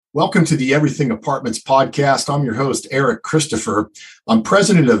Welcome to the Everything Apartments podcast. I'm your host, Eric Christopher. I'm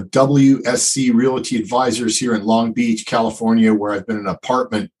president of WSC Realty Advisors here in Long Beach, California, where I've been an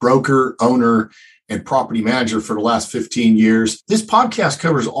apartment broker, owner, and property manager for the last 15 years. This podcast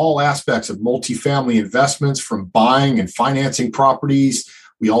covers all aspects of multifamily investments, from buying and financing properties.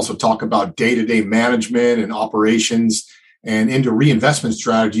 We also talk about day-to-day management and operations, and into reinvestment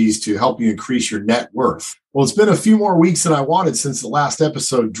strategies to help you increase your net worth. Well, it's been a few more weeks than I wanted since the last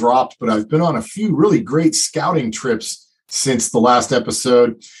episode dropped, but I've been on a few really great scouting trips since the last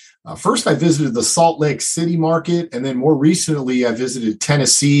episode. First, I visited the Salt Lake City market, and then more recently, I visited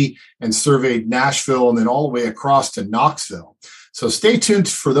Tennessee and surveyed Nashville, and then all the way across to Knoxville. So stay tuned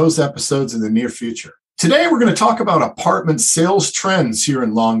for those episodes in the near future. Today, we're going to talk about apartment sales trends here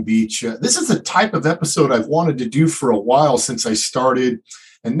in Long Beach. This is the type of episode I've wanted to do for a while since I started,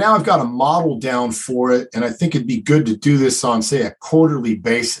 and now I've got a model down for it, and I think it'd be good to do this on, say, a quarterly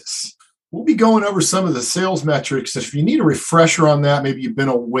basis. We'll be going over some of the sales metrics. If you need a refresher on that, maybe you've been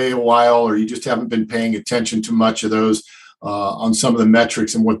away a while or you just haven't been paying attention to much of those on some of the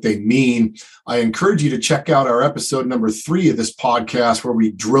metrics and what they mean, I encourage you to check out our episode number 3 of this podcast, where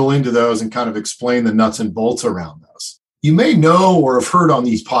we drill into those and kind of explain the nuts and bolts around those. You may know or have heard on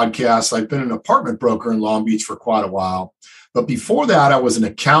these podcasts, I've been an apartment broker in Long Beach for quite a while. But before that, I was an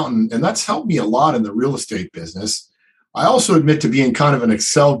accountant, and that's helped me a lot in the real estate business. I also admit to being kind of an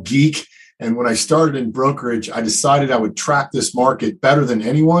Excel geek. And when I started in brokerage, I decided I would track this market better than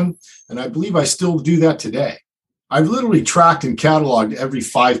anyone. And I believe I still do that today. I've literally tracked and cataloged every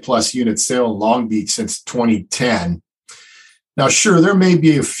 5+ unit sale in Long Beach since 2010. Now, sure, there may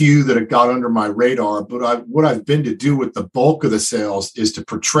be a few that have got under my radar, but what I've been to do with the bulk of the sales is to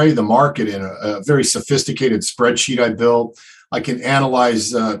portray the market in a very sophisticated spreadsheet I built. I can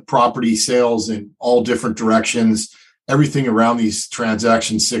analyze property sales in all different directions, everything around these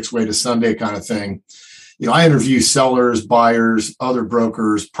transactions, 6-way to Sunday kind of thing. I interview sellers, buyers, other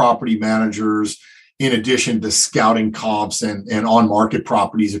brokers, property managers, in addition to scouting comps and on-market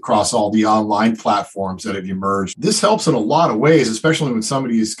properties across all the online platforms that have emerged. This helps in a lot of ways, especially when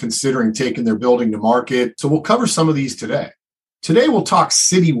somebody is considering taking their building to market. So we'll cover some of these today. Today, we'll talk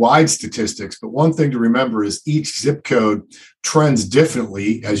citywide statistics, but one thing to remember is each zip code trends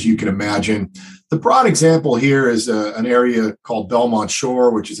differently, as you can imagine. The broad example here is an area called Belmont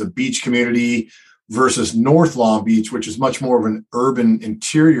Shore, which is a beach community, versus North Long Beach, which is much more of an urban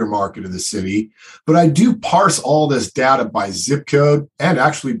interior market of the city. But I do parse all this data by zip code and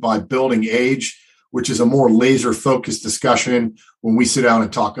actually by building age, which is a more laser-focused discussion when we sit down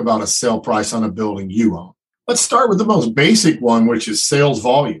and talk about a sale price on a building you own. Let's start with the most basic one, which is sales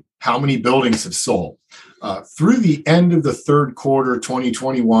volume. How many buildings have sold? Through the end of the third quarter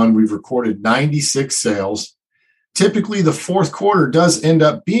 2021, we've recorded 96 sales. Typically, the fourth quarter does end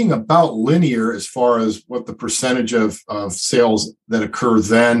up being about linear as far as what the percentage of sales that occur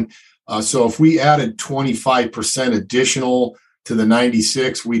then. So if we added 25% additional to the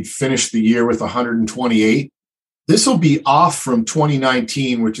 96, we'd finish the year with 128. This will be off from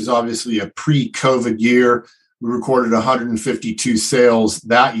 2019, which is obviously a pre-COVID year. We recorded 152 sales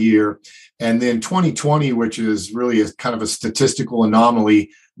that year. And then 2020, which is really a kind of a statistical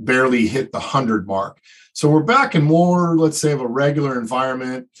anomaly, barely hit the 100 mark. So we're back in more, let's say, of a regular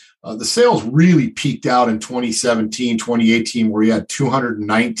environment. The sales really peaked out in 2017, 2018, where we had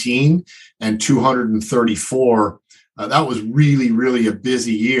 219 and 234. That was really, really a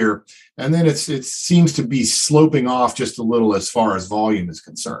busy year. And then it seems to be sloping off just a little as far as volume is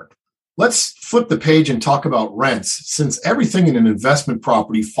concerned. Let's flip the page and talk about rents. Since everything in an investment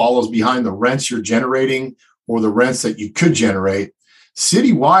property follows behind the rents you're generating or the rents that you could generate,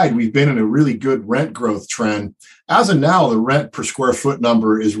 citywide, we've been in a really good rent growth trend. As of now, the rent per square foot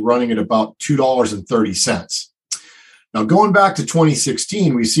number is running at about $2.30. Now, going back to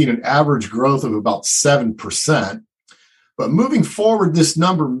 2016, we've seen an average growth of about 7%. But moving forward, this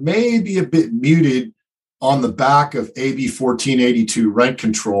number may be a bit muted on the back of AB 1482 rent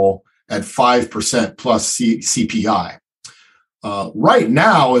control at 5% plus CPI. Right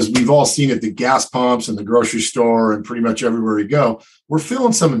now, as we've all seen at the gas pumps and the grocery store and pretty much everywhere we go, we're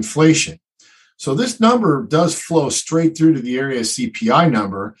feeling some inflation. So this number does flow straight through to the area CPI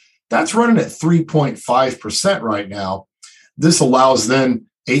number. That's running at 3.5% right now. This allows then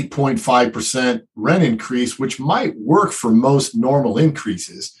 8.5% rent increase, which might work for most normal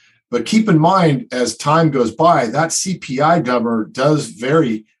increases. But keep in mind, as time goes by, that CPI number does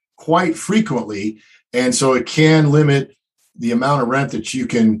vary quite frequently. And so it can limit the amount of rent that you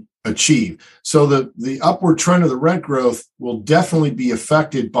can achieve. So the upward trend of the rent growth will definitely be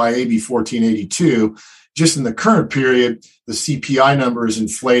affected by AB 1482. just in the current period, the CPI number is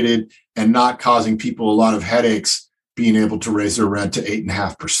inflated and not causing people a lot of headaches being able to raise their rent to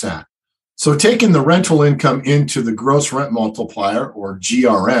 8.5%. So taking the rental income into the gross rent multiplier, or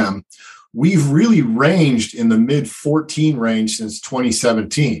GRM, we've really ranged in the mid 14 range since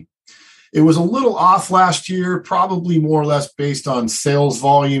 2017. It was a little off last year, probably more or less based on sales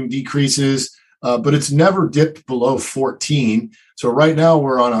volume decreases, but it's never dipped below 14. So right now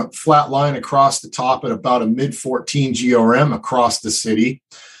we're on a flat line across the top at about a mid 14 GRM across the city.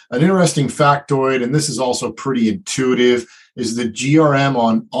 An interesting factoid, and this is also pretty intuitive, is the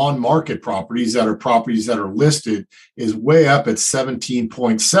GRM on market properties that are listed is way up at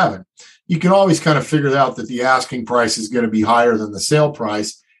 17.7. You can always kind of figure out that the asking price is going to be higher than the sale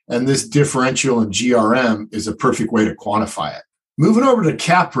price, and this differential in GRM is a perfect way to quantify it. Moving over to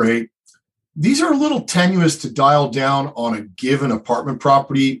cap rate, these are a little tenuous to dial down on a given apartment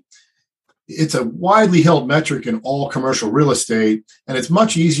property. It's a widely held metric in all commercial real estate, and it's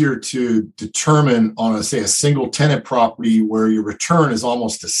much easier to determine on a single tenant property where your return is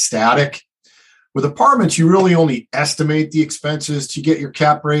almost a static. With apartments, you really only estimate the expenses to get your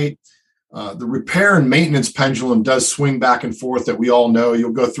cap rate. The repair and maintenance pendulum does swing back and forth that we all know.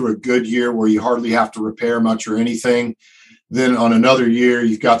 You'll go through a good year where you hardly have to repair much or anything. Then on another year,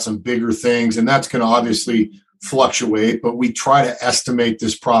 you've got some bigger things, and that's going to obviously fluctuate, but we try to estimate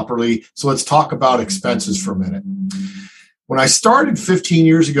this properly. So let's talk about expenses for a minute. When I started 15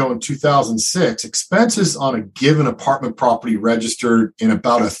 years ago in 2006, expenses on a given apartment property registered in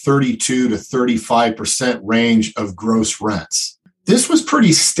about a 32 to 35% range of gross rents. This was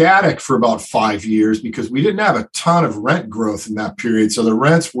pretty static for about 5 years because we didn't have a ton of rent growth in that period. So the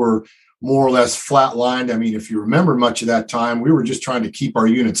rents were more or less flatlined. I mean, if you remember much of that time, we were just trying to keep our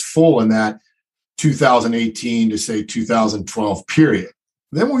units full in that 2018 to say 2012 period.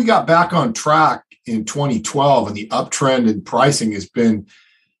 Then when we got back on track in 2012 and the uptrend in pricing has been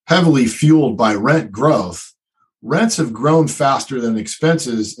heavily fueled by rent growth, rents have grown faster than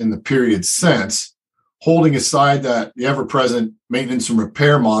expenses in the period since, holding aside that the ever-present maintenance and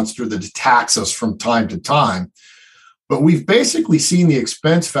repair monster that attacks us from time to time. But we've basically seen the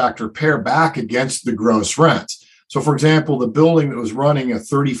expense factor pare back against the gross rents. So, for example, the building that was running a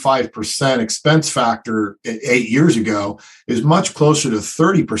 35% expense factor 8 years ago is much closer to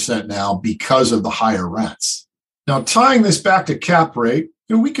 30% now because of the higher rents. Now, tying this back to cap rate,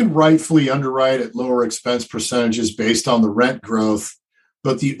 we can rightfully underwrite at lower expense percentages based on the rent growth,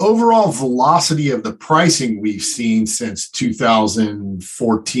 but the overall velocity of the pricing we've seen since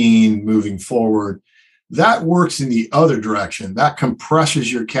 2014 moving forward, that works in the other direction. That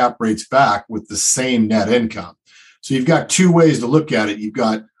compresses your cap rates back with the same net income. So you've got two ways to look at it. You've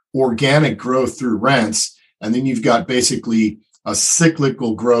got organic growth through rents, and then you've got basically a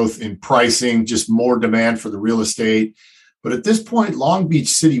cyclical growth in pricing, just more demand for the real estate. But at this point, Long Beach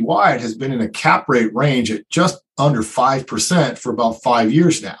citywide has been in a cap rate range at just under 5% for about 5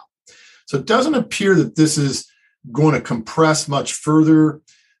 years now. So it doesn't appear that this is going to compress much further.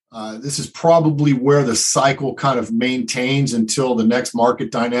 This is probably where the cycle kind of maintains until the next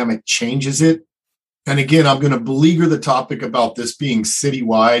market dynamic changes it. And again, I'm going to beleaguer the topic about this being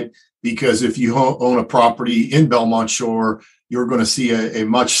citywide, because if you own a property in Belmont Shore, you're going to see a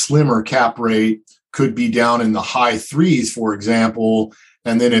much slimmer cap rate, could be down in the high threes, for example.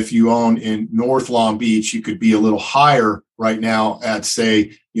 And then if you own in North Long Beach, you could be a little higher right now at,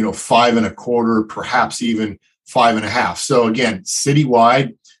 say, 5.25, perhaps even 5.5. So again,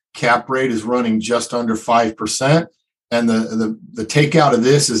 citywide cap rate is running just under 5%. And the takeout of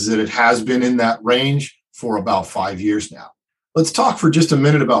this is that it has been in that range for about 5 years now. Let's talk for just a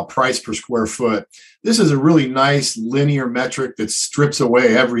minute about price per square foot. This is a really nice linear metric that strips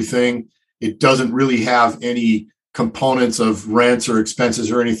away everything. It doesn't really have any components of rents or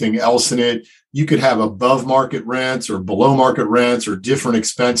expenses or anything else in it. You could have above market rents or below market rents or different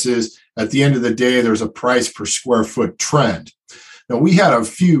expenses. At the end of the day, there's a price per square foot trend. Now, we had a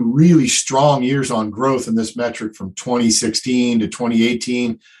few really strong years on growth in this metric from 2016 to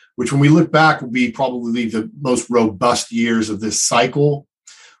 2018, which when we look back will be probably the most robust years of this cycle.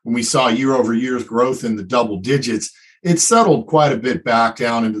 When we saw year over year growth in the double digits, it settled quite a bit back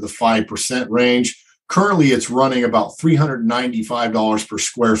down into the 5% range. Currently, it's running about $395 per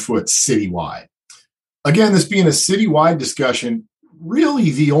square foot citywide. Again, this being a citywide discussion, really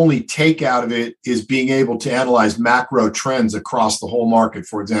the only take out of it is being able to analyze macro trends across the whole market.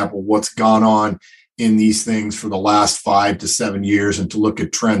 For example, what's gone on in these things for the last 5 to 7 years, and to look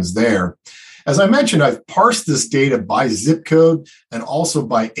at trends there. As I mentioned, I've parsed this data by zip code and also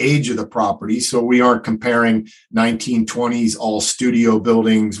by age of the property. So we aren't comparing 1920s all studio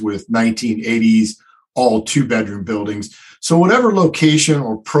buildings with 1980s all 2-bedroom buildings. So whatever location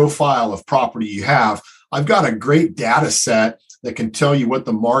or profile of property you have, I've got a great data set that can tell you what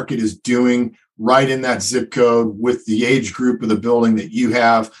the market is doing right in that zip code with the age group of the building that you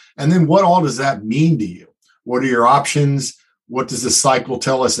have. And then what all does that mean to you? What are your options? What does the cycle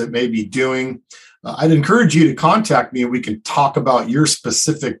tell us it may be doing? I'd encourage you to contact me and we can talk about your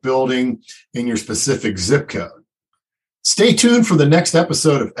specific building in your specific zip code. Stay tuned for the next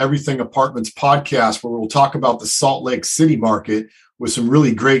episode of Everything Apartments podcast, where we'll talk about the Salt Lake City market with some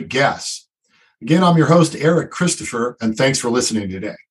really great guests. Again, I'm your host, Eric Christopher, and thanks for listening today.